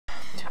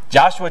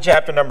Joshua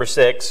chapter number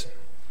 6.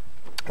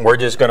 We're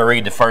just going to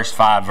read the first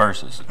 5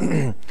 verses.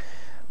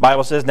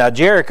 Bible says, Now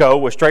Jericho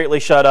was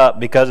straitly shut up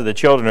because of the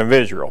children of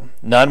Israel.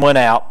 None went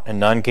out, and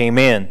none came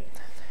in.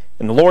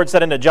 And the Lord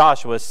said unto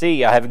Joshua,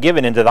 See, I have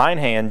given into thine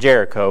hand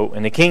Jericho,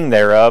 and the king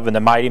thereof, and the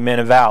mighty men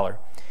of valor.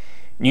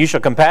 And you shall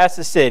compass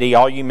the city,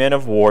 all you men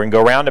of war, and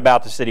go round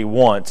about the city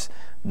once.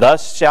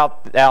 Thus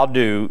shalt thou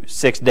do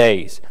 6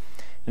 days.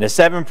 And the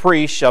 7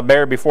 priests shall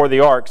bear before the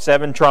ark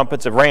 7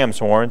 trumpets of ram's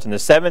horns. And the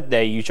 7th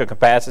day you shall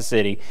compass the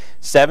city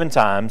 7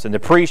 times, and the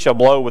priests shall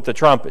blow with the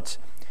trumpets.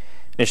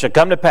 And it shall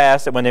come to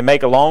pass that when they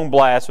make a long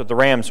blast with the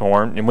ram's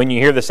horn, and when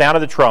you hear the sound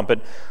of the trumpet,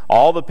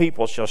 all the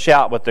people shall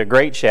shout with a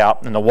great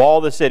shout, and the wall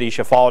of the city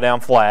shall fall down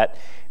flat,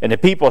 and the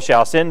people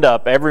shall send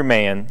up every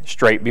man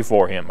straight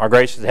before him. Our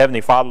gracious Heavenly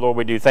Father, Lord,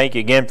 we do thank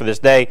you again for this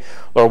day.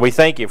 Lord, we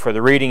thank you for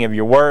the reading of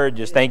your word.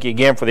 Just thank you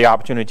again for the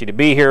opportunity to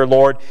be here,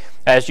 Lord.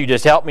 As you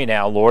just help me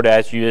now, Lord,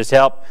 as you just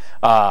help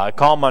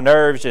calm my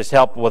nerves, just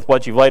help with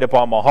what you've laid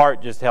upon my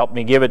heart, just help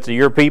me give it to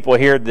your people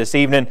here this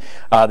evening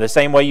the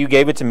same way you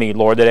gave it to me,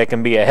 Lord, that it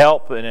can be a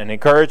help and an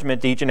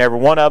encouragement to each and every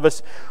one of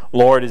us.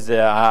 Lord,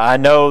 I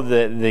know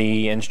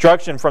the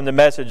instruction from the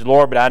message,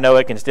 Lord, but I know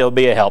it can still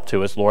be a help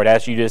to us, Lord.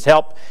 As you just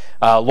help,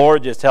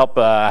 Lord, just help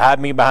hide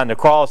me behind the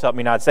cross, help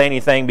me not say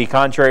anything, be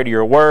contrary to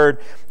your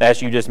word,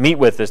 as you just meet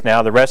with us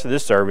now the rest of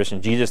this service.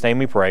 In Jesus' name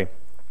we pray.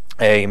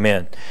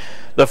 Amen.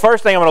 The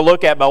first thing I'm going to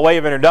look at by way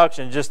of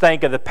introduction, just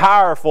think of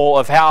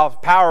how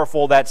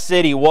powerful that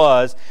city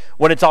was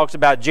when it talks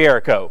about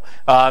Jericho.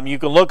 You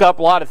can look up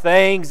a lot of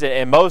things,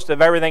 and most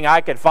of everything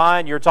I could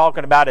find, you're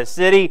talking about a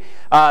city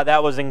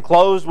that was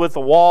enclosed with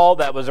a wall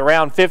that was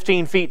around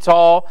 15 feet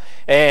tall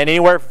and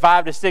anywhere from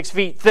 5 to 6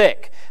 feet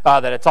thick.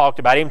 That it talked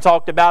about. It even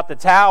talked about the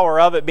tower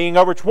of it being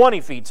over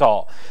 20 feet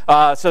tall.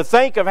 So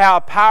think of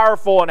how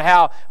powerful and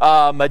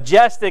how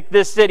majestic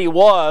this city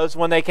was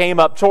when they came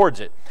up towards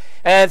it.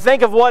 And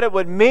think of what it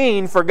would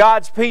mean for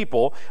God's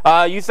people.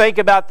 You think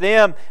about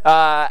them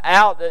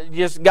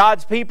just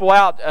God's people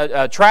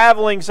out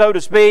traveling, so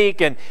to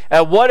speak, and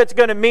what it's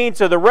going to mean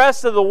to the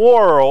rest of the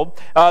world,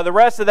 the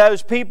rest of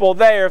those people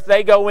there, if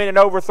they go in and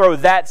overthrow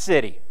that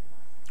city.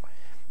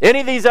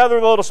 Any of these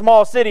other little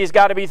small cities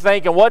got to be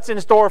thinking, what's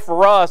in store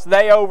for us?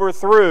 They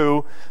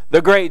overthrew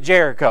the great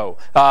Jericho.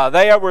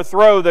 They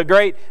overthrow the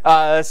great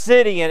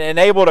city and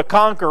able to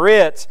conquer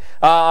it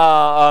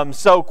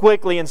so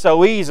quickly and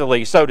so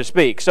easily, so to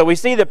speak. So we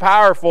see the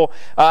powerful,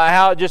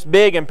 how just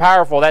big and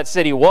powerful that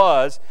city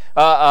was,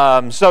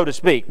 so to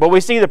speak. But we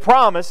see the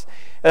promise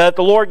that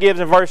the Lord gives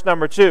in verse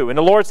number 2. And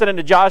the Lord said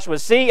unto Joshua,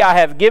 See, I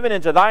have given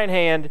into thine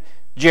hand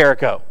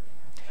Jericho.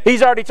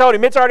 He's already told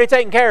him, it's already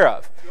taken care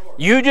of.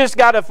 You just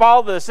got to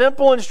follow the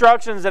simple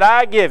instructions that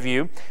I give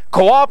you,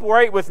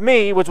 cooperate with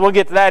me, which we'll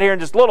get to that here in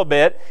just a little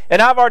bit,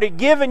 and I've already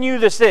given you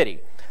the city.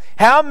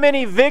 How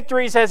many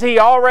victories has He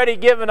already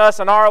given us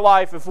in our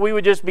life if we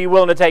would just be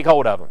willing to take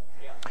hold of them?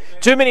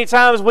 Too many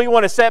times we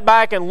want to sit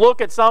back and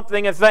look at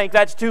something and think,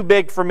 that's too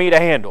big for me to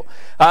handle.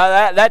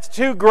 That's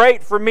too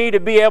great for me to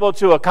be able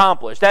to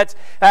accomplish. That's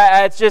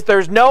just,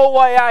 there's no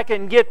way I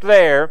can get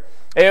there.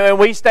 And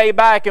we stay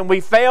back and we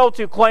fail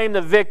to claim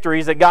the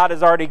victories that God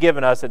has already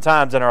given us at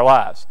times in our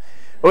lives.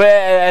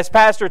 As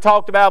Pastor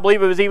talked about, I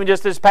believe it was even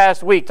just this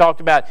past week, talked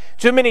about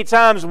too many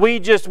times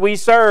we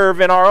serve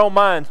in our own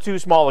minds too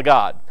small a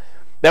God.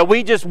 That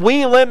we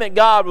limit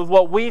God with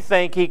what we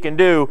think He can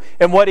do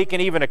and what He can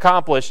even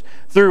accomplish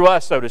through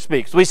us, so to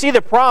speak. So we see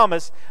the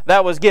promise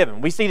that was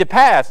given. We see the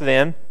path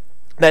then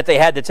that they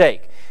had to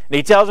take. And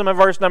He tells them in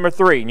verse number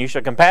 3, And you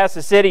shall compass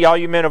the city, all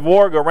you men of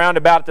war, go round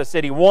about the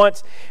city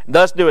once, and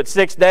thus do it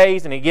 6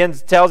 days. And again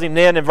tells him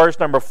then in verse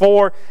number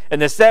 4, And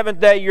the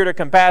 7th day you're to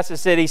compass the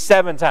city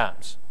 7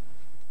 times.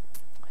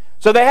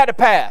 So they had a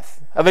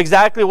path of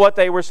exactly what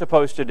they were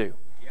supposed to do.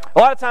 A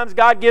lot of times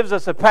God gives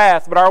us a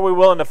path, but are we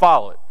willing to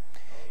follow it?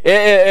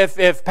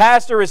 If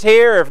Pastor is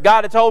here, if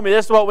God had told me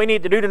this is what we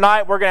need to do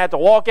tonight, we're going to have to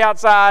walk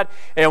outside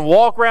and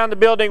walk around the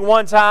building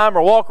 1 time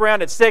or walk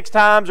around it 6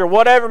 times or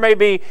whatever it may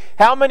be.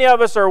 How many of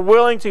us are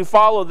willing to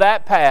follow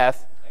that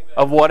path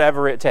of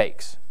whatever it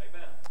takes?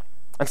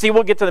 And see,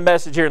 we'll get to the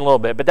message here in a little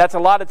bit, but that's a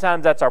lot of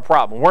times that's our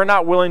problem. We're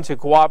not willing to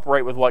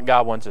cooperate with what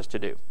God wants us to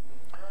do.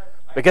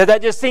 Because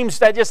that just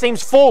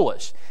seems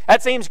foolish.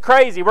 That seems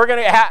crazy.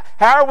 How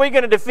are we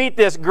going to defeat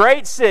this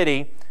great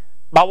city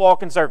by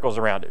walking circles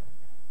around it?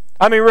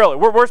 I mean, really,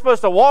 we're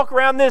supposed to walk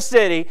around this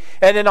city,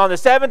 and then on the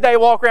 7th day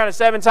walk around it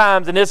 7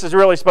 times, and this is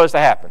really supposed to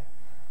happen.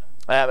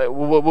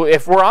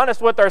 If we're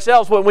honest with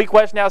ourselves, when we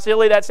question how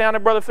silly that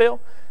sounded, Brother Phil,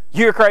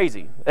 you're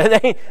crazy.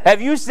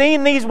 Have you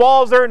seen these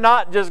walls? They're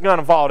not just going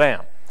to fall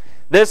down.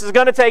 This is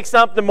going to take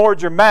something more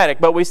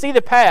dramatic, but we see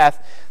the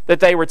path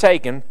that they were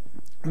taking.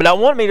 But I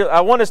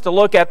want us to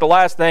look at the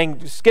last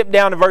thing, skip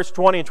down to verse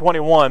 20 and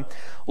 21,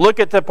 look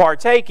at the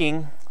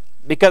partaking,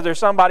 because there's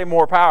somebody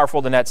more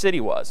powerful than that city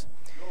was.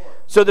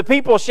 So the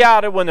people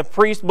shouted when the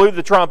priest blew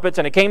the trumpets,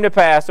 and it came to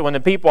pass that when the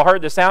people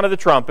heard the sound of the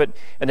trumpet,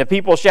 and the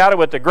people shouted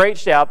with a great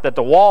shout, that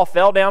the wall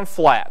fell down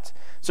flat,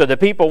 So the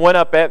people went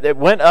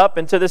up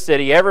into the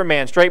city, every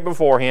man straight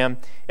before him,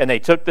 and they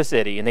took the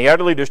city. And they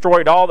utterly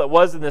destroyed all that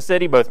was in the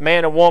city, both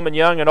man and woman,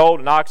 young and old,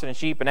 and oxen and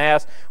sheep and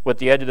ass, with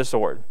the edge of the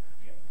sword.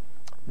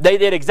 They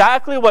did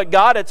exactly what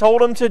God had told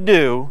them to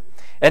do.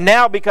 And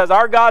now, because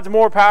our God's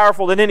more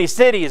powerful than any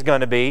city is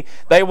going to be,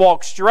 they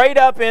walked straight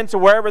up into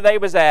wherever they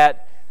was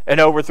at and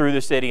overthrew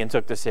the city and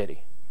took the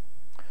city.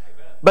 Amen.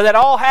 But that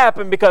all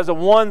happened because of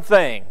one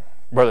thing,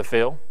 Brother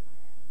Phil.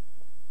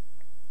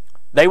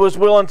 They was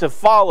willing to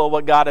follow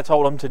what God had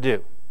told them to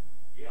do.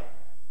 Yeah.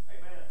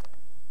 Amen.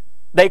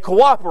 They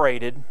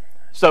cooperated,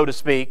 so to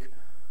speak,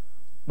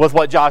 with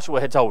what Joshua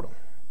had told them.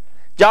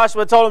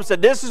 Joshua told them,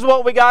 said, this is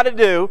what we got to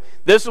do.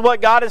 This is what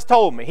God has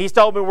told me. He's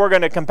told me we're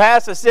going to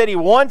compass the city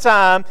one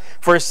time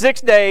for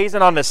 6 days,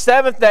 and on the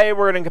 7th day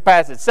we're going to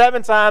compass it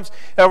 7 times,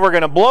 and we're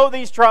going to blow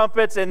these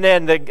trumpets, and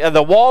then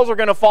the walls are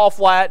going to fall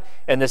flat,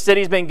 and the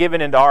city's been given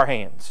into our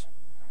hands.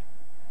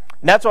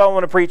 And that's what I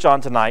want to preach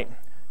on tonight,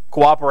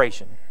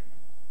 cooperation.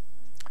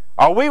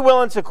 Are we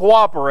willing to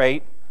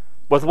cooperate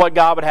with what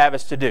God would have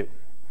us to do?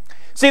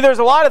 See, there's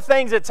a lot of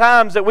things at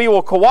times that we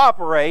will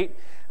cooperate,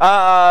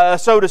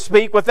 so to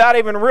speak, without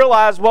even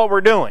realize what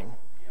we're doing.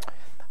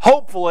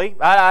 Hopefully,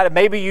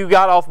 maybe you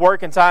got off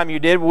work in time, you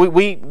did.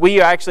 We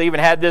actually even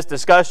had this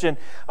discussion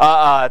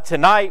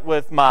tonight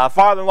with my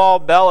father-in-law.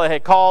 Bella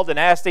had called and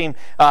asked him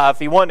if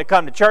he wanted to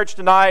come to church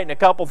tonight and a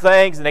couple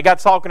things. And they got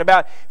talking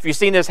about, if you've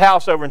seen this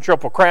house over in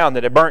Triple Crown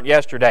that had burnt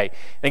yesterday.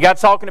 And he got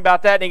talking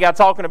about that, and he got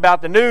talking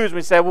about the news.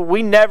 We said, well,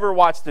 we never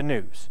watch the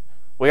news.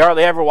 We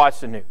hardly ever watch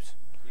the news.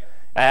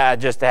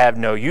 Just to have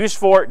no use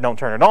for it, don't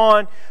turn it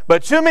on.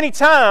 But too many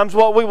times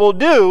what we will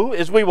do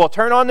is we will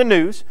turn on the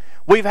news.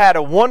 We've had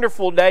a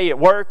wonderful day at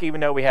work,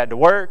 even though we had to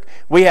work.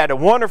 We had a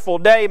wonderful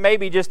day,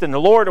 maybe just in the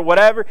Lord or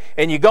whatever,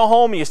 and you go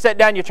home and you sit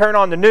down, you turn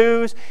on the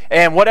news,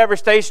 and whatever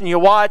station you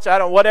watch,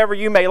 whatever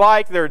you may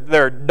like,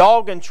 they're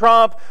dogging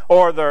Trump,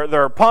 or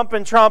they're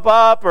pumping Trump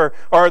up,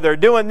 or they're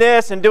doing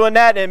this and doing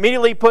that, and it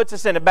immediately puts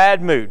us in a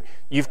bad mood.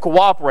 You've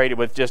cooperated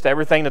with just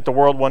everything that the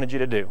world wanted you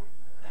to do.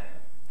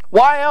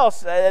 Why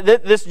else,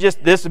 this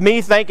is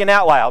me thinking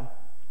out loud,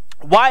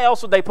 why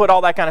else would they put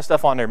all that kind of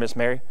stuff on there, Miss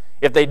Mary,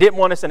 if they didn't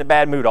want us in a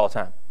bad mood all the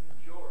time?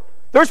 Sure.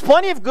 There's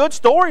plenty of good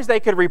stories they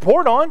could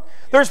report on.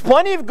 There's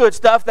plenty of good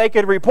stuff they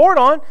could report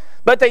on,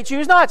 but they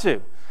choose not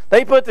to.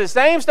 They put the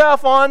same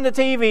stuff on the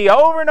TV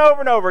over and over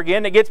and over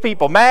again that gets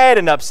people mad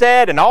and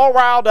upset and all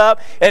riled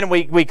up. And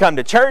we come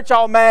to church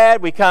all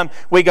mad.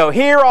 We go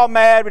here all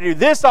mad. We do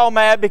this all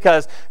mad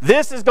because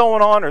this is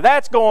going on or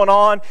that's going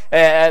on.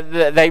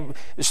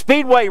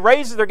 Speedway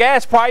raises their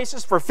gas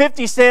prices for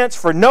 50 cents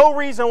for no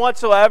reason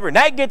whatsoever. And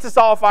that gets us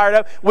all fired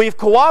up. We've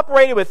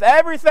cooperated with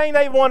everything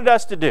they wanted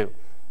us to do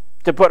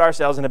to put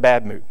ourselves in a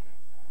bad mood.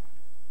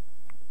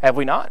 Have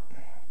we not?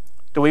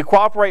 Do we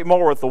cooperate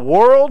more with the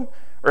world,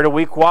 or do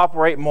we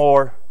cooperate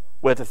more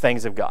with the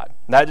things of God?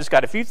 Now, I just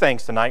got a few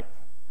things tonight,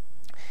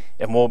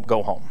 and we'll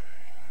go home.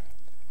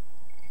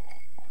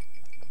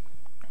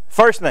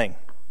 First thing,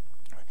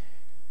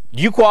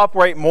 do you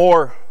cooperate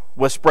more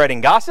with spreading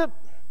gossip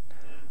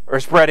or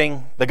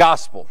spreading the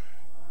gospel?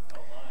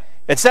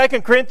 In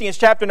 2 Corinthians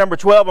chapter number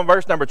 12 and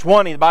verse number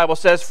 20, the Bible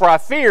says, "For I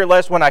fear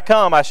lest when I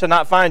come I shall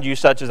not find you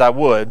such as I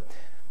would,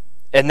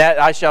 and that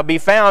I shall be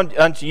found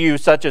unto you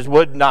such as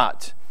would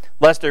not.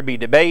 Lest there be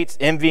debates,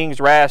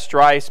 envyings, wraths,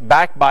 strifes,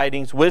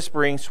 backbitings,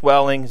 whisperings,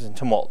 swellings, and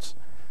tumults."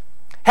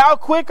 How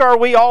quick are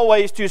we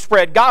always to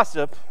spread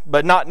gossip,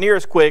 but not near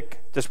as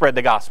quick to spread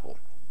the gospel?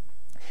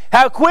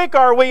 How quick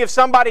are we if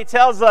somebody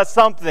tells us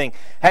something?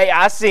 Hey,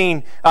 I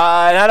seen,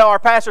 and I know our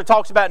pastor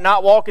talks about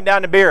not walking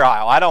down the beer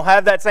aisle. I don't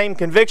have that same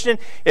conviction.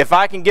 If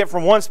I can get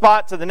from one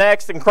spot to the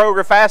next in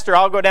Kroger faster,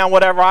 I'll go down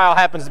whatever aisle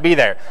happens to be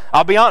there.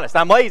 I'll be honest,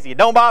 I'm lazy. It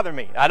don't bother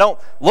me. I don't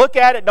look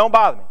at it, don't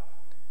bother me.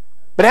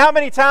 But how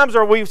many times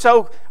are we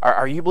so,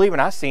 are you believing?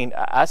 I seen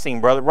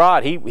Brother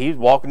Rod, he's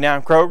walking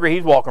down Kroger,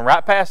 he's walking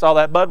right past all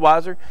that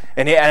Budweiser,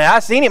 and I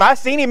seen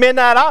him in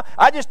that aisle.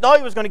 I just know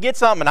he was going to get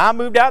something, and I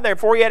moved out there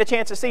before he had a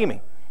chance to see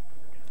me.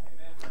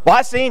 Well,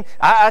 I seen,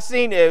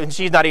 and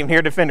she's not even here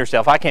to defend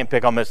herself. I can't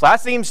pick on Miss. I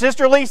seen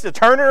Sister Lisa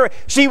turn her.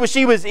 She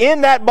was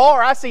in that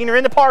bar. I seen her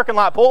in the parking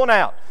lot pulling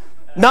out,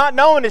 not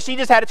knowing that she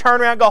just had to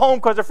turn around and go home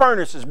because her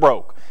furnace is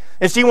broke,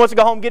 and she wants to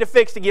go home and get it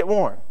fixed to get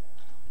warm.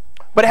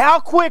 But how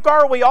quick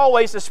are we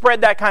always to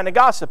spread that kind of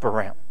gossip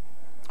around?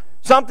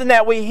 Something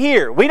that we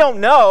hear. We don't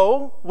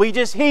know. We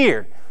just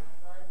hear.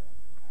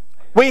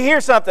 We hear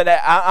something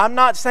that I'm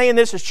not saying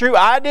this is true.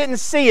 I didn't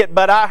see it,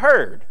 but I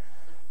heard.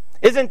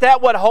 Isn't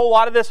that what a whole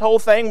lot of this whole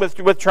thing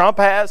with Trump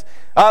has?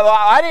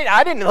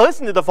 I didn't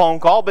listen to the phone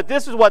call, but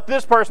this is what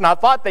this person, I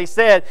thought they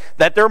said,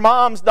 that their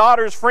mom's,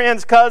 daughter's,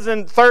 friend's,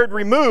 cousin, third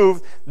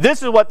removed,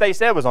 this is what they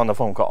said was on the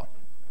phone call.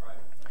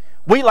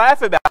 We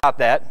laugh about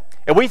that,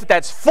 and we think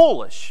that's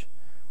foolish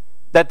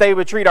that they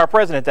would treat our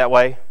president that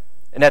way,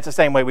 and that's the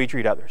same way we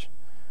treat others.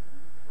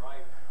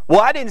 Well,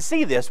 I didn't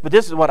see this, but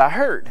this is what I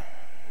heard.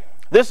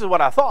 This is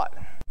what I thought.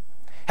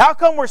 How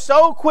come we're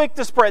so quick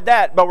to spread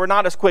that, but we're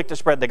not as quick to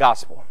spread the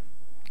gospel?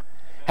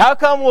 How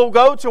come we'll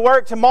go to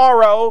work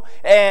tomorrow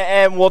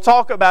and we'll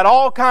talk about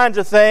all kinds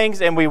of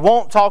things and we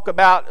won't talk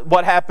about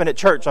what happened at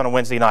church on a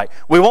Wednesday night?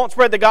 We won't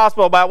spread the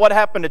gospel about what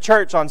happened at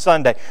church on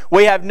Sunday.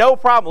 We have no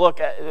problem. Look,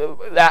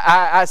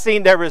 I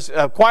seen there was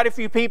quite a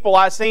few people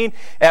I seen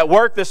at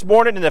work this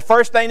morning, and the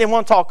first thing they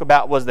want to talk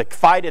about was the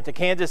fight at the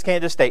Kansas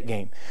State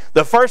game.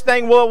 The first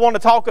thing we'll want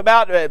to talk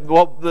about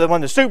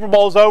when the Super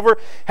Bowl's over,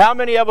 how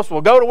many of us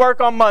will go to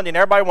work on Monday and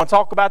everybody want to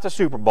talk about the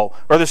Super Bowl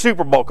or the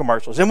Super Bowl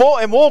commercials, and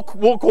we'll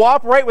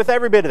cooperate with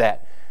every bit of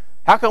that.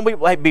 How come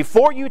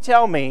before you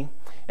tell me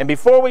and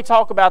before we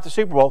talk about the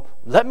Super Bowl,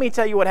 let me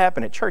tell you what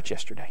happened at church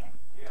yesterday.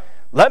 Yeah.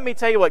 Let me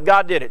tell you what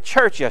God did at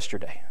church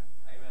yesterday.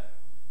 Amen.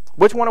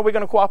 Which one are we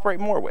going to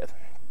cooperate more with?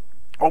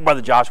 Oh,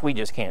 Brother Josh, we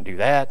just can't do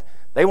that.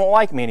 They won't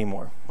like me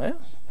anymore. Well,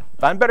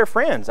 find better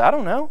friends. I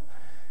don't know.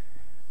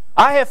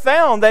 I have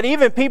found that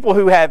even people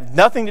who have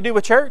nothing to do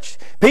with church,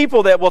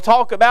 people that will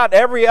talk about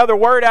every other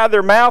word out of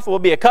their mouth will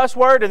be a cuss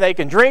word and they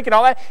can drink and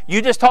all that.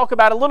 You just talk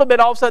about it a little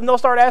bit, all of a sudden they'll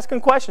start asking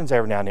questions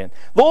every now and then.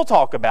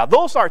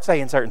 They'll start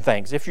saying certain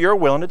things if you're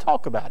willing to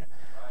talk about it.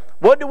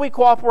 What do we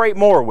cooperate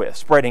more with?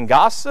 Spreading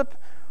gossip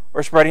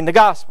or spreading the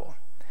gospel?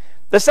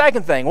 The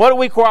second thing, what do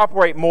we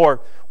cooperate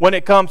more when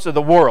it comes to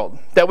the world?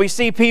 That we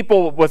see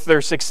people with their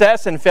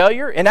success and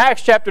failure. In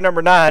Acts chapter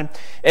number 9,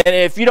 and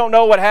if you don't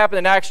know what happened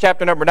in Acts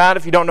chapter number 9,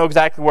 if you don't know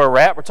exactly where we're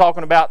at, we're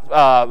talking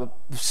about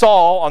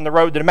Saul on the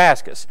road to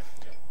Damascus.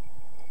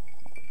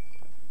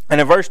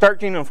 And in verse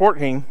 13 and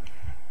 14,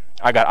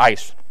 I got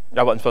ice.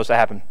 That wasn't supposed to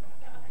happen.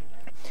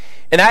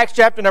 In Acts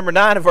chapter number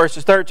 9 and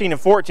verses 13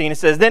 and 14, it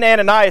says, Then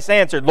Ananias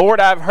answered,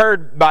 Lord, I have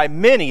heard by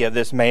many of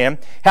this man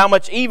how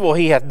much evil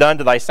he hath done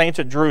to thy saints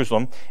at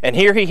Jerusalem, and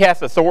here he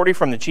hath authority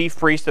from the chief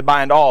priest to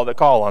bind all that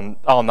call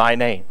on thy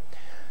name.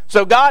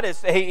 So God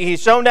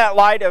he's shown that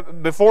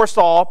light before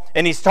Saul,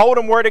 and he's told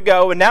him where to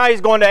go, and now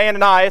he's going to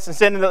Ananias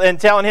and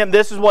telling him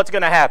this is what's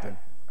going to happen.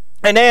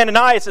 And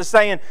Ananias is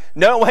saying,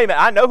 no, wait a minute,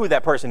 I know who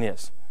that person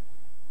is.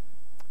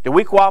 Do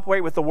we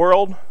cooperate with the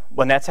world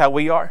when that's how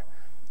we are?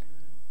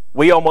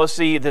 We almost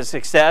see the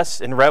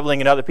success in reveling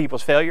in other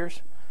people's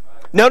failures.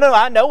 No,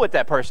 I know what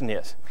that person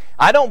is.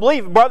 I don't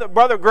believe,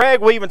 Brother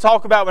Greg will even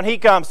talk about when he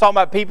comes, talking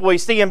about people we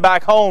see him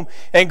back home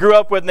and grew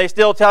up with, and they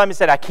still tell him, he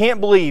said, I can't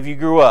believe you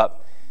grew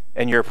up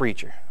and you're a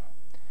preacher.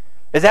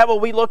 Is that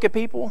what we look at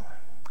people?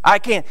 I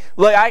can't.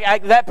 Look,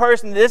 that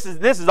person, this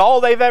is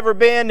all they've ever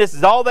been, this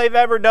is all they've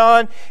ever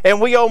done, and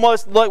we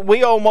almost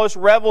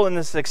revel in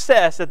the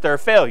success at their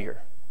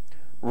failure.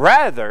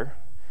 Rather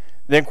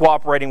than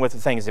cooperating with the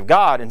things of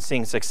God and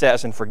seeing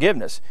success and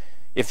forgiveness.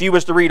 If you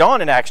was to read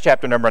on in Acts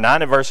chapter number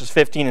 9 and verses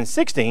 15 and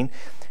 16,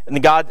 and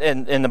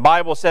the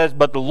Bible says,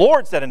 But the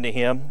Lord said unto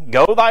him,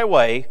 Go thy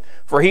way,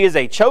 for he is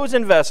a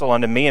chosen vessel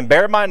unto me, and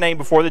bear my name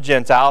before the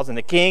Gentiles and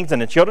the kings and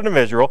the children of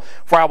Israel,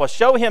 for I will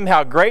show him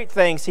how great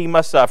things he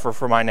must suffer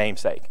for my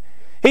name's sake.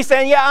 He's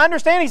saying, yeah, I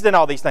understand he's done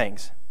all these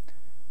things,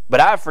 but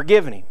I've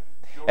forgiven him.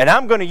 And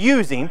I'm going to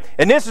use him,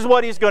 and this is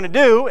what he's going to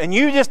do, and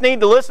you just need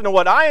to listen to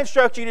what I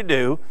instruct you to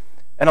do,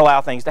 and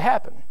allow things to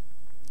happen.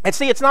 And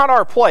see, it's not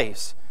our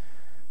place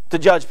to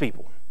judge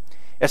people.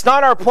 It's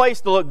not our place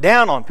to look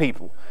down on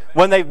people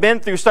when they've been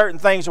through certain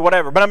things or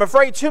whatever. But I'm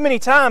afraid too many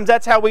times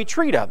that's how we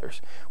treat others.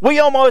 We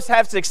almost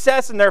have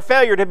success in their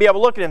failure to be able to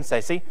look at them and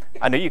say, see,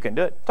 I knew you couldn't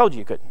do it. Told you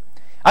you couldn't.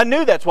 I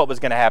knew that's what was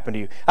going to happen to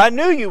you. I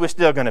knew you was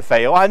still going to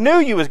fail. I knew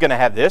you was going to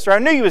have this, or I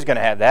knew you was going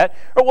to have that,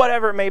 or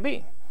whatever it may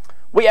be.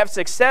 We have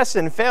success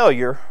in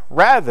failure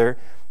rather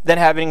than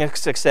having a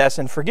success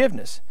in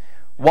forgiveness.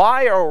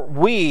 Why are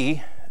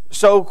we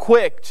so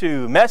quick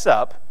to mess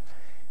up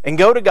and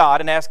go to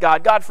God and ask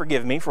God, God,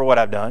 forgive me for what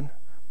I've done,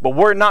 but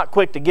we're not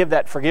quick to give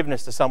that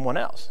forgiveness to someone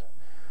else?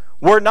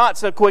 We're not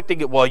so quick to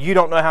get, well, you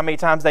don't know how many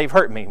times they've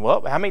hurt me.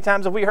 Well, how many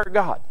times have we hurt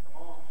God?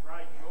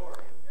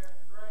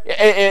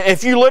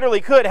 If you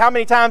literally could, how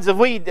many times have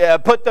we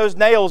put those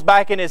nails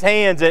back in his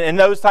hands and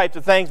those types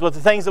of things with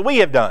the things that we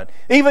have done?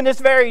 Even this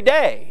very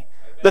day,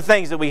 the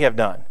things that we have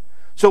done.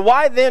 So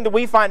why then do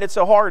we find it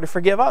so hard to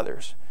forgive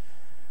others?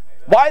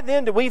 Why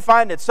then do we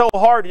find it so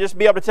hard to just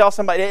be able to tell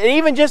somebody,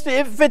 even just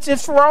if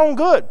it's for our own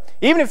good?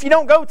 Even if you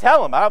don't go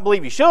tell them, I don't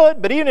believe you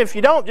should, but even if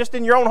you don't, just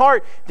in your own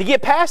heart, to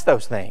get past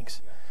those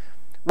things.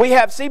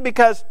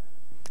 Because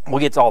we'll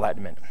get to all that in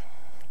a minute.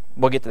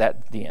 We'll get to that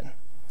at the end.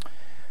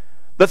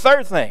 The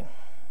third thing,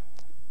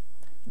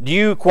 do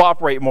you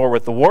cooperate more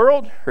with the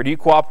world or do you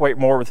cooperate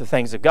more with the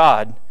things of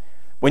God?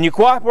 When you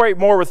cooperate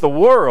more with the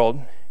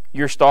world,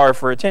 you're starved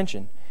for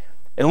attention.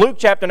 In Luke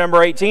chapter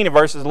number 18, in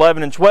verses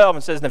 11 and 12,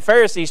 it says, The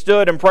Pharisee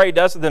stood and prayed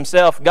thus of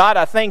himself, God,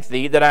 I thank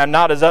thee that I am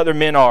not as other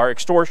men are,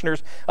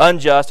 extortioners,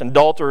 unjust,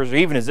 adulterers, or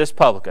even as this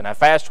publican. I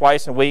fast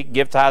twice a week,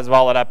 give tithes of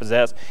all that I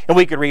possess, and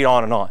we could read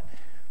on and on.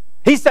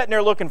 He's sitting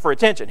there looking for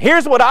attention.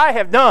 Here's what I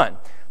have done.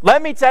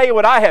 Let me tell you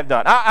what I have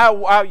done.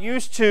 I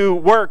used to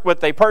work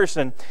with a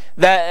person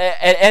that,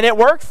 and it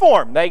worked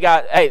for them.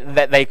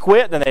 They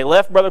quit, then they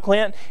left Brother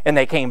Clint, and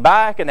they came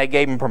back, and they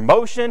gave him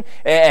promotion,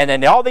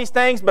 and all these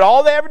things. But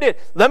all they ever did,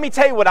 let me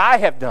tell you what I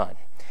have done.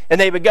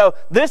 And they would go,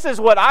 this is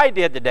what I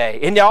did today.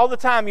 And all the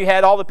time you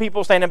had all the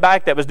people standing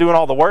back that was doing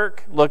all the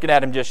work, looking at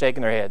them just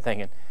shaking their head,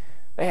 thinking,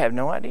 they have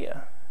no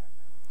idea.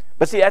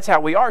 But see, that's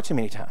how we are too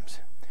many times.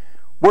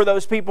 We're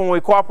those people, when we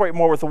cooperate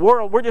more with the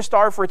world, we're just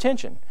starved for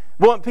attention.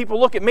 We want people,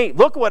 look at me.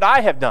 Look what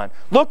I have done.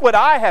 Look what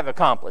I have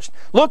accomplished.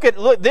 Look,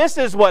 this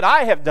is what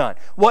I have done.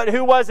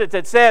 Who was it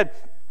that said,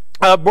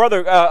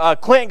 Brother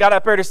Clint got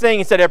up there to sing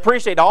and said, I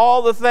appreciate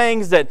all the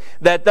things that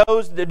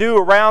those that do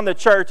around the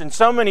church, and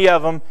so many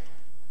of them,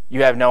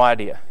 you have no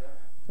idea.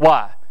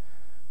 Why?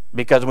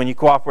 Because when you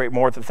cooperate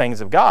more with the things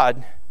of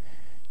God,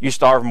 you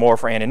starve more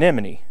for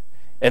anonymity.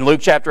 In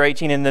Luke chapter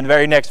 18, in the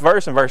very next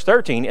verse, in verse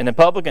 13, and the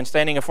publican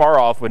standing afar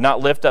off would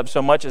not lift up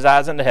so much as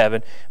eyes into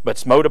heaven, but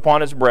smote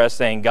upon his breast,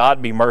 saying,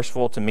 God be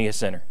merciful to me, a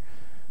sinner.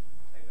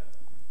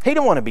 He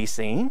didn't want to be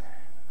seen.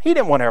 He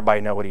didn't want everybody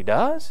to know what he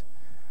does.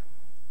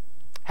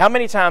 How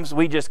many times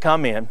we just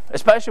come in,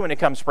 especially when it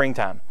comes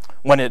springtime,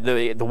 when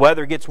the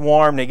weather gets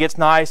warm and it gets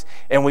nice,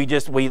 and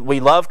we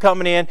love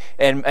coming in,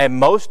 and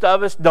most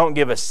of us don't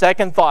give a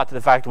second thought to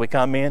the fact that we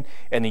come in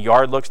and the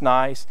yard looks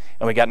nice,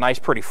 and we got nice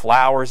pretty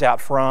flowers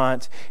out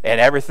front, and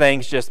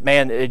everything's just,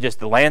 man,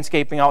 the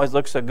landscaping always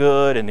looks so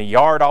good, and the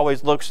yard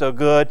always looks so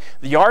good.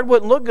 The yard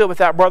wouldn't look good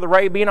without Brother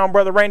Ray being on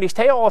Brother Randy's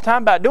tail all the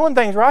time about doing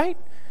things right.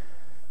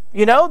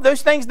 You know,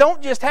 those things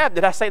don't just happen.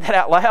 Did I say that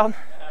out loud?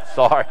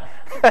 Sorry.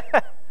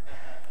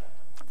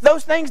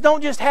 Those things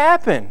don't just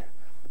happen.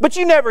 But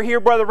you never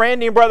hear Brother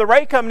Randy and Brother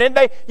Ray coming in.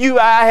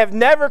 I have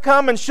never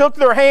come and shook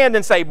their hand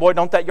and say, boy,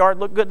 don't that yard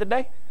look good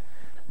today?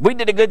 We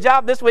did a good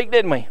job this week,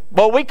 didn't we?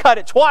 Well, we cut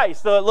it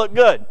twice so it looked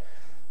good.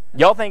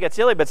 Y'all think it's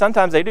silly, but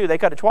sometimes they do. They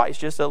cut it twice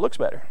just so it looks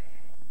better.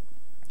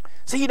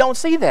 See, you don't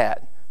see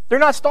that. They're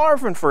not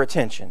starving for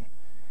attention.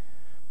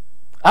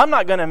 I'm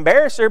not going to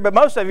embarrass her, but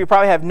most of you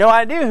probably have no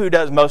idea who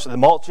does most of the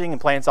mulching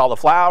and plants all the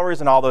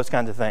flowers and all those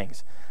kinds of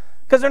things.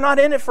 Because they're not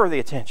in it for the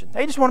attention.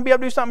 They just want to be able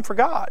to do something for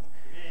God.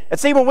 And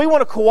see, when we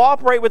want to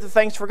cooperate with the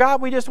things for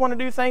God, we just want to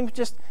do things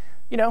just,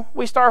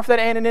 we starve for that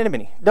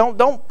anonymity.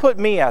 Don't put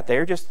me out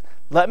there. Just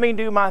let me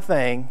do my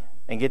thing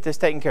and get this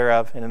taken care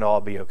of, and it'll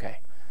all be okay.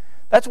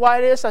 That's why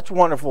it is such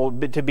wonderful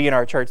to be in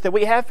our church, that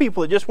we have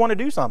people that just want to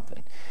do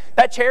something.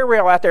 That chair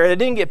rail out there that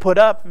didn't get put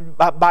up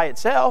by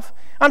itself,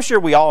 I'm sure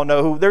we all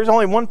know who. There's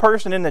only one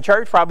person in the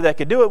church probably that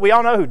could do it. We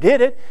all know who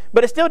did it,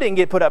 but it still didn't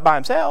get put up by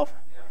himself.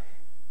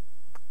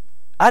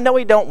 I know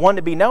he don't want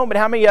to be known, but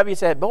how many of you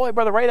said, boy,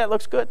 Brother Ray, that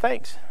looks good,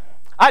 thanks.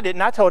 I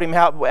didn't. I told him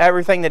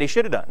everything that he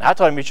should have done. I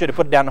told him he should have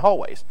put it down the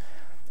hallways.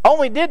 I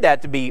only did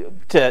that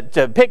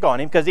to pick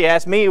on him because he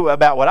asked me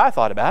about what I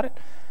thought about it.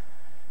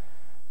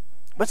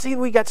 But see,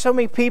 we got so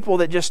many people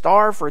that just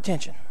starve for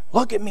attention.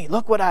 Look at me.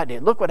 Look what I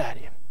did. Look what I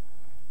did.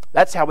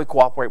 That's how we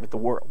cooperate with the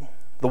world.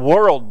 The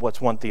world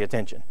wants the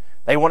attention.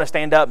 They want to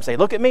stand up and say,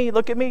 look at me,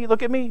 look at me,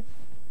 look at me.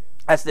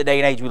 That's the day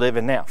and age we live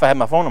in now. If I had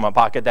my phone in my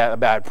pocket,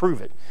 I'd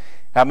prove it.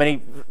 How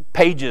many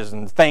pages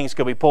and things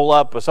could we pull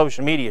up with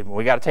social media?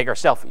 We got to take our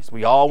selfies.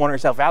 We all want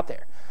ourselves out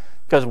there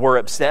because we're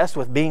obsessed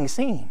with being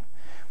seen.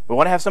 We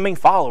want to have so many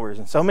followers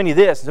and so many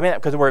this and so many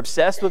that because we're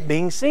obsessed with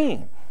being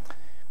seen.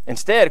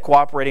 Instead of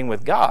cooperating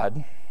with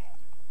God,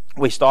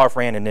 we starve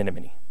for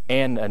anonymity.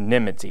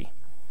 Anonymity.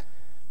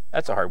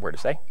 That's a hard word to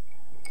say.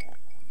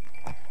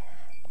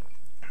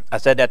 I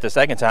said that the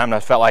second time and I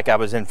felt like I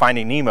was in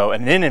Finding Nemo.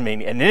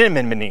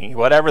 Anonymity,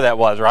 whatever that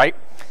was, right?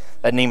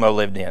 That Nemo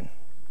lived in.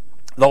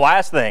 The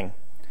last thing,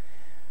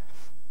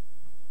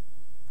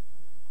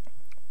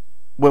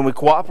 when we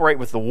cooperate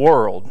with the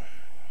world,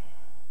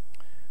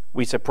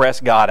 we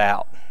suppress God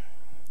out.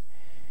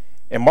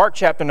 In Mark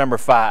chapter number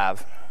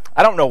 5,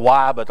 I don't know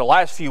why, but the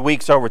last few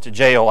weeks over to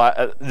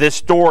jail, this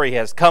story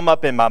has come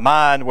up in my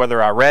mind,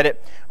 whether I read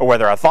it or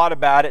whether I thought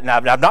about it, and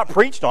I've not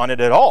preached on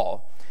it at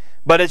all.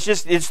 But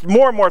it's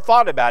more and more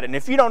thought about it. And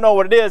if you don't know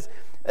what it is,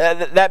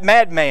 that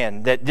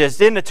madman that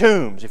is in the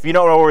tombs, if you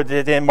don't know where it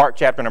is in Mark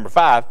chapter number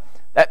 5,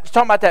 it's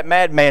talking about that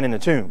madman in the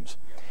tombs.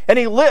 And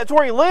it's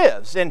where he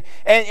lives. And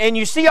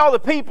you see all the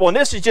people, and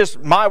this is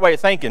just my way of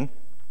thinking,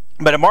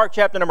 but in Mark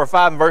chapter number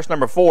 5 and verse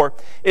number 4,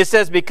 it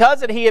says,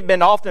 because that he had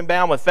been often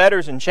bound with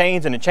fetters and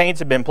chains, and the chains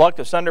had been plucked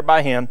asunder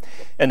by him,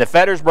 and the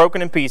fetters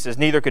broken in pieces,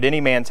 neither could any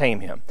man tame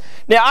him.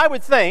 Now I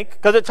would think,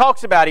 because it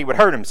talks about he would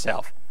hurt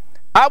himself,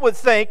 I would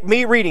think,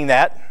 me reading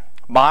that,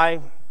 my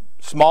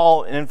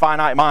small and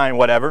infinite mind,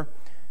 whatever,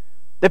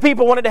 the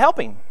people wanted to help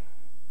him.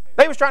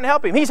 They was trying to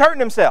help him. He's hurting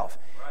himself.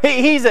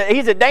 He's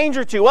a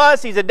danger to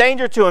us. He's a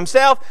danger to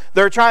himself.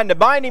 They're trying to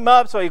bind him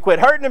up so he quit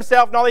hurting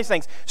himself and all these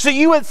things. So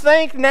you would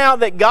think now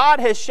that God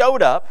has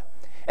showed up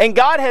and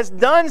God has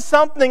done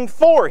something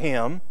for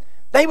him,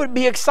 they would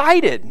be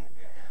excited.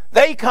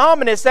 They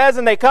come, and it says,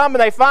 and they come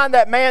and they find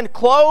that man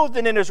clothed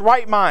and in his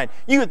right mind.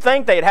 You would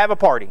think they'd have a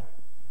party.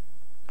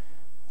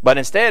 But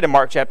instead, in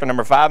Mark chapter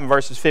number 5 and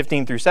verses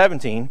 15 through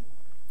 17,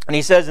 and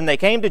he says, and they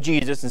came to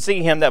Jesus and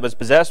see him that was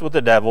possessed with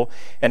the devil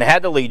and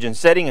had the legion,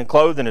 sitting and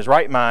clothed in his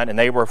right mind, and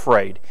they were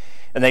afraid.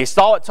 And they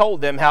saw it told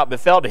them how it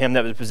befell to him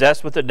that was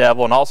possessed with the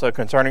devil, and also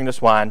concerning the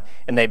swine,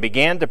 and they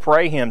began to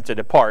pray him to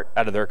depart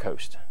out of their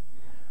coast.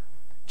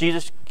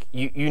 Jesus,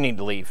 you need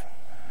to leave.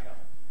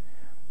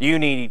 You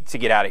need to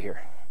get out of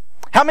here.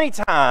 How many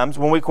times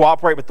when we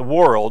cooperate with the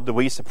world do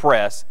we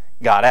suppress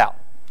God out?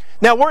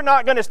 Now, we're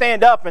not going to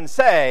stand up and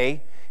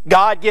say,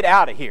 God, get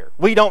out of here.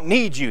 We don't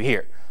need you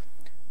here.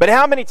 But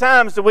how many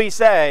times do we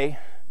say,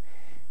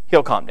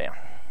 He'll calm down.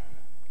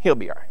 He'll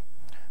be all right.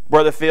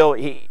 Brother Phil,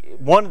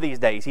 one of these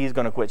days, he's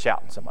going to quit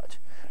shouting so much.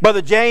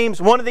 Brother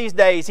James, one of these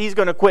days, he's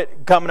going to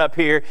quit coming up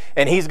here,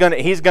 and he's going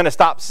to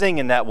stop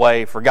singing that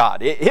way for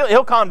God.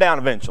 He'll calm down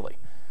eventually.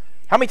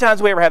 How many times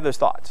do we ever have those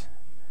thoughts?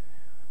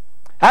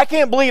 I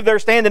can't believe they're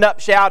standing up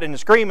shouting and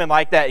screaming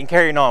like that and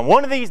carrying on.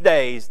 One of these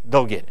days,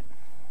 they'll get it.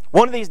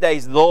 One of these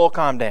days, they'll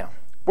calm down.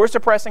 We're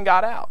suppressing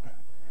God out.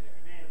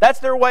 That's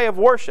their way of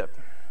worship.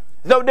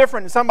 It's no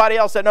different than somebody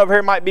else sitting over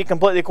here might be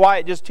completely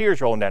quiet, just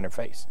tears rolling down their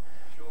face.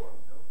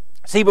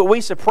 See, but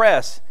we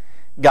suppress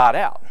God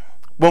out.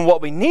 When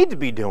what we need to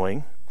be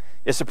doing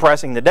is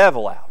suppressing the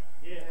devil out.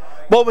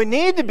 What we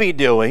need to be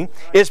doing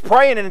is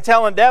praying and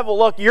telling the devil,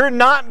 look, you're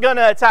not going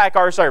to attack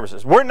our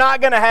services. We're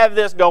not going to have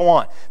this go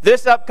on.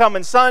 This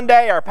upcoming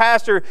Sunday, our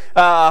pastor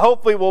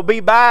hopefully will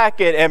be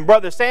back, and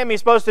Brother Sammy's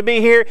supposed to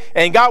be here.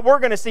 And God, we're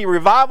going to see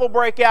revival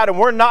break out, and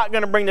we're not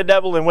going to bring the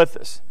devil in with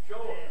us.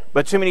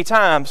 But too many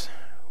times,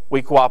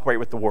 we cooperate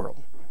with the world.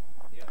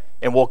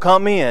 And we'll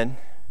come in,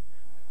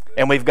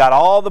 and we've got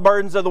all the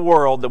burdens of the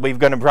world that we're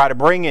going to try to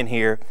bring in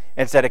here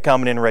instead of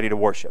coming in ready to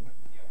worship.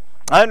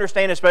 I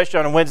understand, especially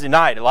on a Wednesday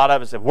night, a lot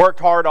of us have worked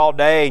hard all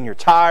day and you're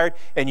tired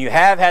and you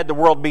have had the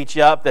world beat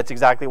you up. That's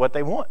exactly what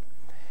they want.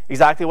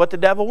 Exactly what the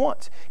devil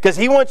wants. Because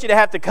he wants you to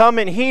have to come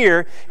in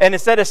here, and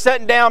instead of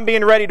sitting down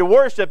being ready to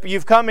worship,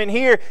 you've come in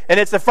here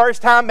and it's the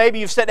first time maybe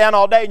you've sat down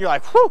all day and you're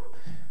like, whew,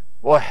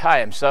 boy, I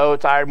am so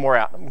tired and wore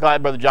out. I'm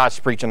glad Brother Josh is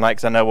preaching tonight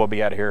because I know we'll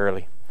be out of here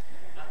early.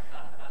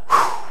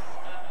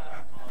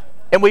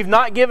 And we've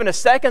not given a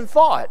second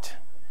thought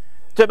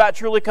to about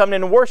truly coming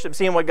in and worship,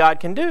 seeing what God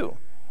can do.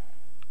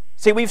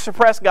 See, we've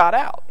suppressed God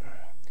out.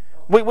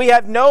 We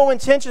have no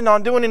intention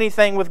on doing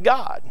anything with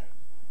God.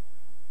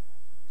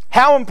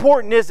 How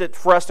important is it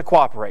for us to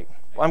cooperate?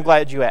 Well, I'm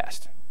glad you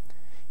asked.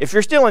 If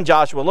you're still in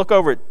Joshua, look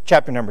over at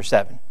chapter number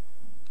 7.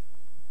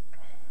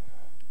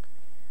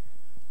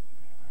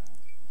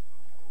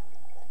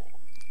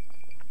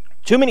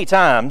 Too many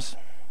times,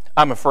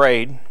 I'm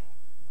afraid,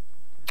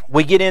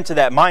 we get into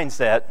that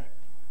mindset,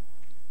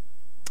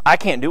 I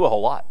can't do a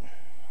whole lot.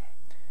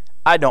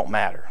 I don't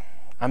matter.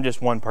 I'm just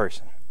one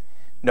person.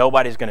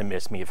 Nobody's going to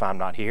miss me if I'm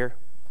not here.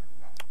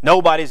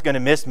 Nobody's going to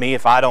miss me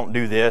if I don't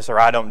do this or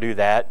I don't do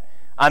that.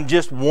 I'm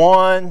just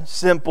one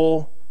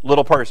simple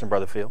little person,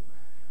 Brother Phil.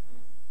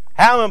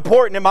 How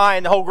important am I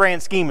in the whole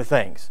grand scheme of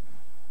things?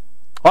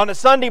 On a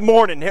Sunday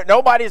morning,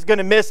 nobody's going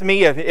to miss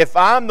me if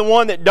I'm the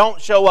one that don't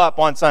show up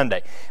on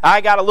Sunday.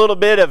 I got a little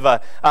bit of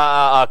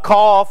a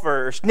cough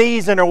or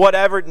sneezing or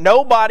whatever.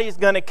 Nobody's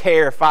going to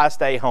care if I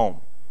stay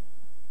home.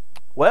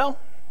 Well,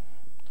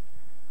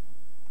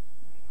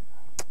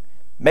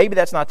 maybe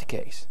that's not the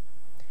case.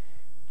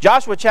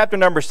 Joshua chapter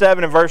number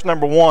 7 and verse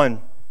number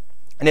 1,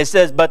 and it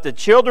says, but the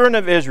children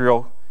of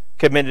Israel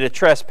committed a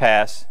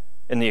trespass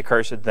in the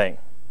accursed thing.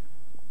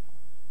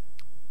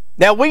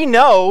 Now we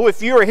know,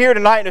 if you are here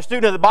tonight and a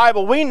student of the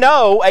Bible, we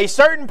know a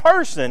certain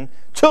person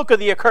took of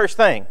the accursed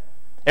thing.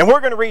 And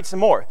we're going to read some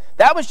more.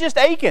 That was just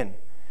Achan.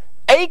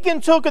 Achan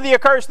took of the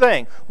accursed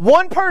thing.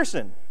 One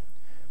person.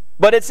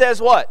 But it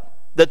says what?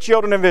 The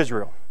children of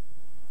Israel.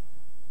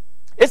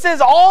 It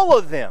says all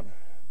of them.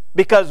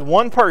 Because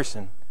one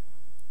person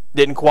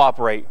didn't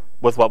cooperate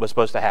with what was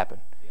supposed to happen.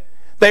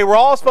 They were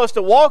all supposed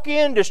to walk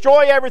in,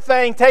 destroy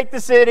everything, take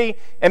the city,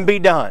 and be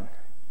done.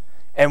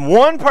 And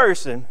one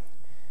person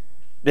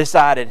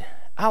decided,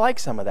 I like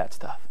some of that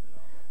stuff.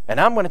 And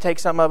I'm going to take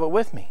some of it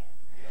with me.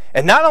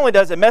 And not only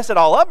does it mess it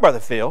all up, Brother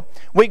Phil,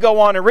 we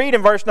go on and read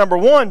in verse number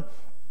 1,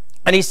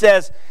 and he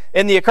says,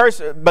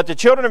 but the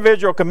children of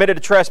Israel committed a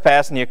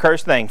trespass in the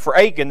accursed thing. For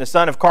Achan, the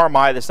son of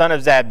Carmi, the son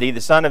of Zabdi, the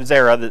son of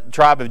Zerah, the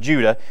tribe of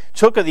Judah,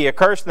 took of the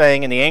accursed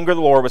thing, and the anger of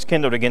the Lord was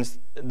kindled against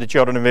the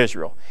children of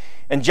Israel.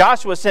 And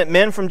Joshua sent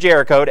men from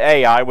Jericho to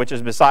Ai, which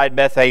is beside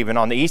Bethaven,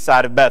 on the east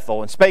side of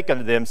Bethel, and spake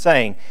unto them,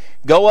 saying,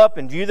 go up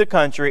and view the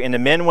country. And the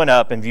men went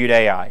up and viewed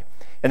Ai.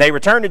 And they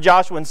returned to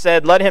Joshua and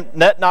said,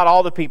 let not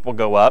all the people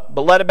go up,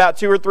 but let about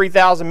 2,000 or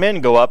 3,000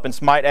 men go up and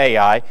smite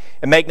Ai,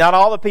 and make not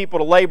all the people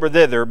to labor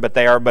thither, but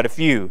they are but a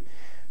few.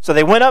 So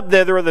they went up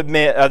thither of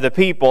the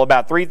people,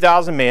 about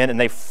 3,000 men,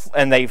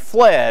 and they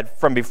fled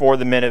from before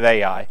the men of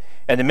Ai.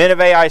 And the men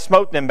of Ai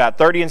smote them about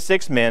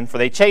 36 men, for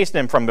they chased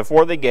them from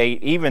before the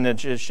gate, even to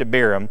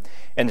Shebarim,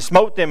 and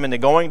smote them in the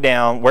going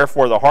down,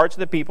 wherefore the hearts of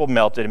the people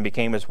melted and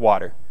became as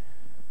water.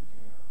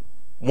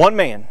 One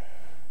man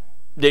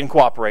didn't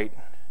cooperate,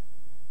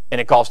 and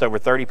it cost over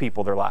 30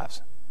 people their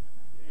lives.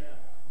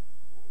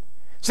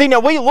 See, now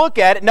we look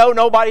at it, no,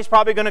 nobody's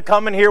probably going to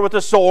come in here with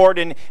a sword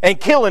and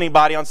kill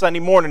anybody on Sunday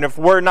morning if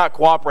we're not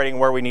cooperating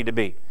where we need to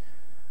be.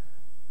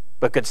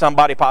 But could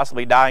somebody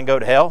possibly die and go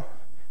to hell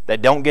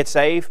that don't get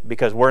saved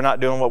because we're not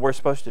doing what we're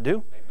supposed to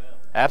do? Amen.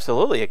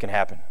 Absolutely, it can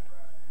happen.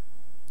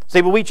 See,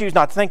 but we choose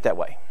not to think that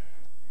way.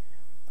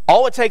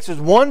 All it takes is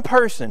one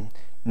person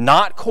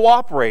not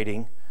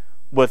cooperating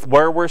with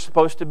where we're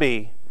supposed to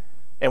be,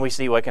 and we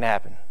see what can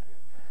happen.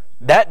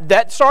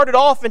 That started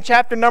off in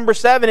chapter number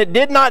 7. It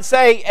did not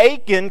say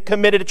Achan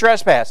committed a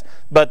trespass,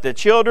 but the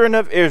children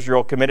of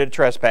Israel committed a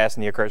trespass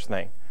in the accursed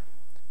thing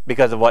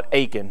because of what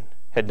Achan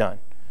had done.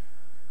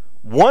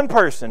 One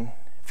person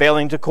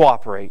failing to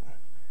cooperate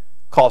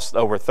cost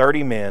over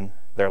 30 men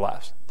their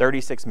lives.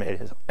 36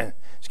 men,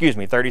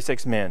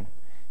 36 men,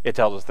 it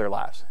tells us their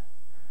lives.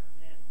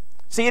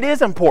 See, it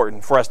is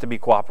important for us to be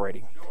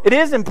cooperating. It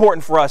is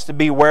important for us to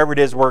be wherever it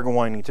is we're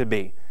going to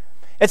be.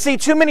 And see,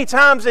 too many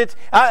times it's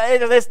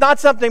not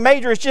something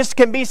major. It just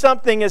can be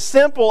something as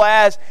simple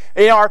as,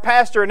 our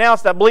pastor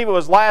announced, I believe it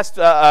was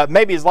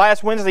maybe his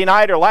last Wednesday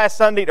night or last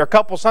Sunday or a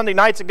couple Sunday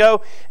nights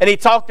ago, and he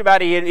talked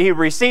about he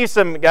received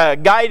some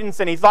guidance,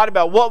 and he thought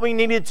about what we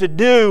needed to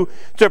do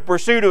to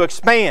pursue to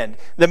expand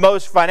the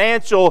most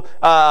financial,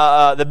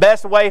 the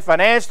best way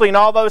financially and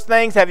all those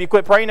things. Have you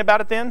quit praying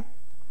about it then?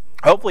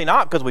 Hopefully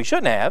not, because we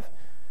shouldn't have.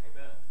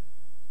 Amen.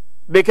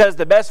 Because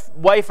the best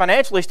way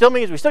financially still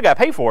means we still got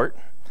to pay for it.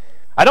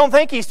 I don't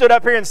think he stood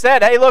up here and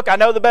said, hey, look, I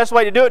know the best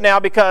way to do it now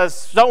because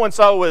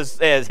so-and-so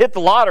has hit the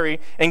lottery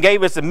and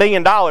gave us $1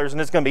 million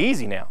and it's going to be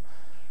easy now.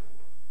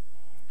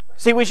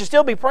 See, we should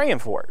still be praying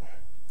for it.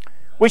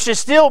 We should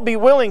still be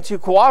willing to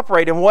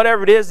cooperate in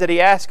whatever it is that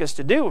he asks us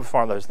to do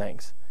for those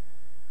things.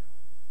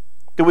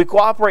 Do we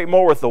cooperate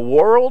more with the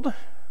world,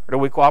 or do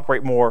we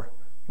cooperate more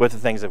with the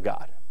things of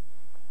God?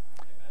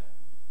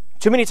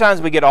 Too many times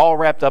we get all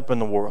wrapped up in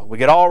the world. We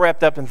get all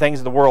wrapped up in things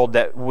of the world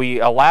that we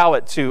allow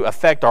it to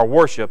affect our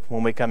worship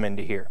when we come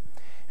into here.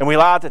 And we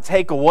allow it to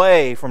take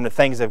away from the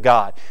things of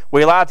God.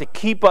 We allow it to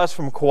keep us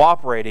from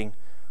cooperating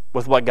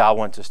with what God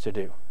wants us to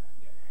do.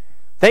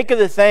 Think of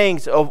the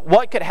things of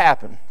what could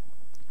happen.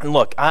 And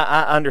look,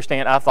 I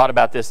understand. I thought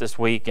about this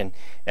week, and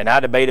I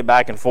debated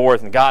back and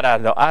forth. And God,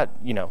 I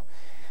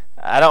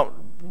don't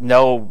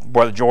know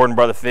Brother Jordan,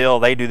 Brother Phil,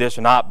 they do this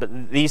or not,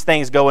 but these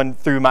things going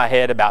through my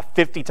head about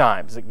 50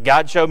 times.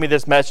 God showed me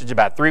this message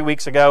about 3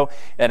 weeks ago,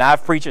 and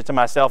I've preached it to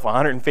myself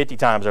 150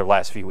 times over the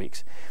last few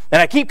weeks.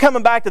 And I keep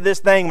coming back to this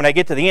thing. When I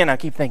get to the end, I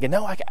keep thinking,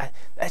 no,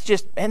 that's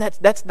just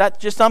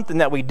something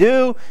that we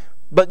do.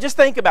 But just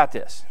think about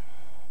this.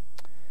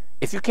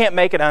 If you can't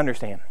make it, I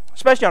understand.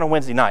 Especially on a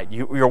Wednesday night.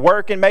 You're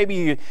working,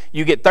 maybe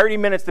you get 30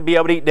 minutes to be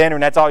able to eat dinner,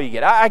 and that's all you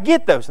get. I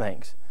get those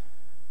things.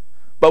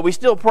 But we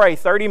still pray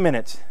 30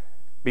 minutes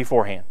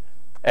beforehand,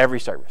 every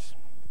service.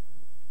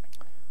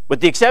 With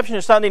the exception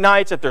of Sunday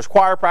nights, if there's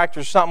choir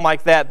practice or something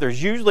like that,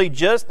 there's usually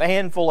just a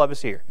handful of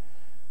us here.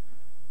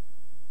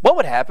 What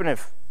would happen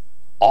if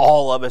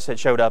all of us had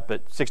showed up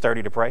at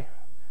 6:30 to pray?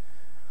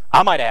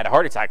 I might have had a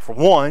heart attack for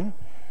one.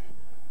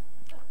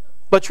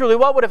 But truly,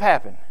 what would have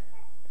happened?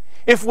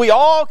 If we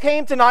all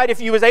came tonight,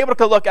 if you was able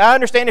to look, I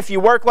understand if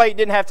you work late,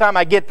 didn't have time,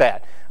 I get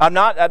that. I'm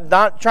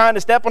not trying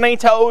to step on any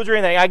toes or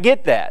anything, I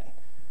get that.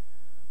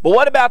 But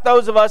what about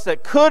those of us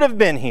that could have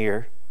been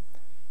here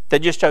that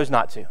just chose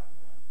not to?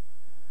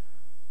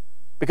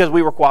 Because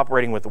we were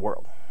cooperating with the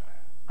world.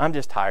 I'm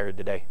just tired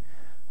today.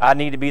 I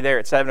need to be there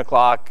at 7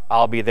 o'clock.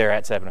 I'll be there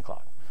at 7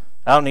 o'clock.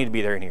 I don't need to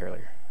be there any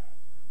earlier.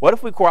 What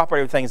if we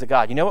cooperate with things of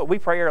God? You know what? We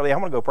pray early. I'm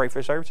going to go pray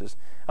for services.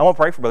 I want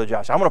to pray for Brother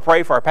Josh. I'm going to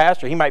pray for our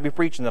pastor. He might be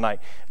preaching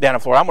tonight down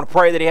in Florida. I'm going to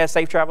pray that he has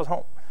safe travels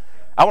home.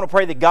 I want to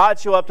pray that God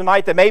show up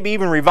tonight, that maybe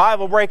even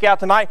revival break out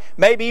tonight.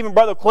 Maybe even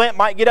Brother Clint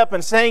might get up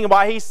and sing, and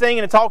while he's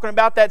singing and talking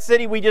about that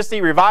city, we just see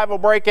revival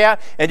break out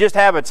and just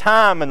have a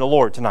time in the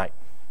Lord tonight.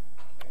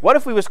 What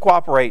if we was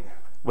cooperate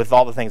with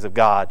all the things of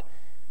God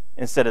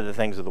instead of the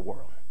things of the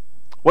world?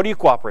 What do you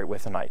cooperate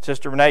with tonight?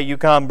 Sister Renee, you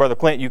come. Brother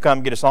Clint, you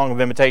come get a song of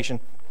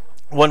invitation.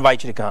 We'll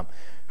invite you to come.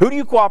 Who are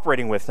you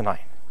cooperating with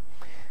tonight?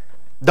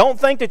 Don't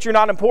think that you're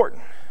not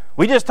important.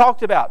 We just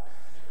talked about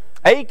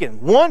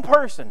Achan, one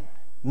person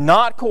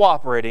not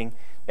cooperating,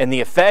 and the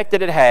effect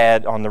that it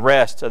had on the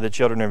rest of the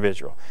children of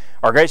Israel.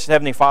 Our gracious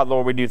Heavenly Father,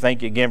 Lord, we do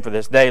thank you again for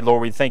this day.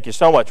 Lord, we thank you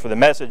so much for the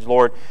message,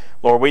 Lord.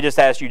 Lord, we just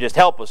ask you just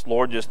help us,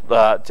 Lord, just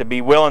to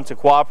be willing to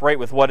cooperate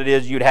with what it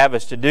is you'd have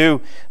us to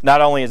do,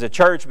 not only as a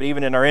church, but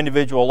even in our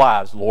individual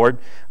lives, Lord.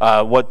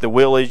 What the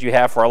will is you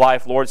have for our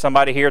life, Lord.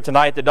 Somebody here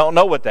tonight that don't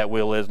know what that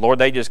will is, Lord,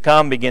 they just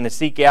come, begin to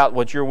seek out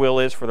what your will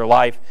is for their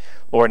life.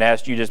 Lord, and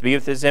ask you just be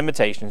with this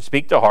invitation,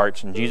 speak to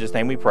hearts. In Jesus'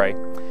 name we pray.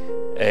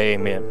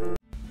 Amen.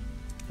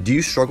 Do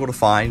you struggle to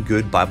find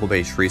good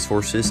Bible-based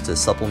resources to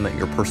supplement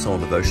your personal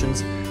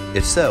devotions?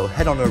 If so,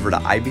 head on over to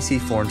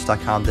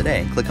ibcflorence.com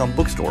today and click on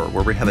Bookstore,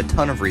 where we have a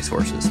ton of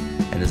resources.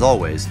 And as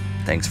always,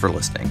 thanks for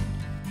listening.